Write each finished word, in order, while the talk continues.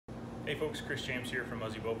Hey folks, Chris James here from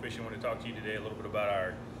Muzzy Bowfishing. I want to talk to you today a little bit about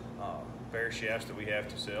our bear shafts that we have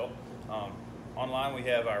to sell. Online we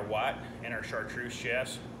have our white and our chartreuse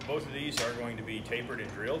shafts. Both of these are going to be tapered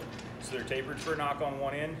and drilled. So they're tapered for a knock on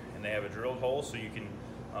one end, and they have a drilled hole so you can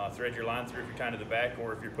thread your line through if you're tying to the back,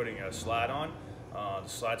 or if you're putting a slide on, the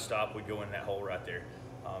slide stop would go in that hole right there.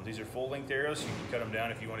 These are full length arrows. You can cut them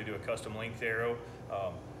down if you want to do a custom length arrow,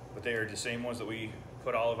 but they are the same ones that we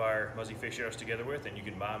put all of our Muzzy fish arrows together with, and you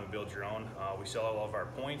can buy them and build your own. We sell all of our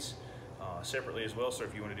points separately as well, so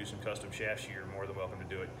if you want to do some custom shafts, you're more than welcome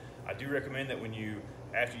to do it. I do recommend that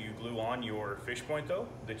after you glue on your fish point though,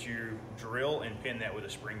 that you drill and pin that with a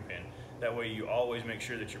spring pin. That way you always make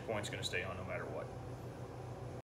sure that your point's going to stay on no matter what.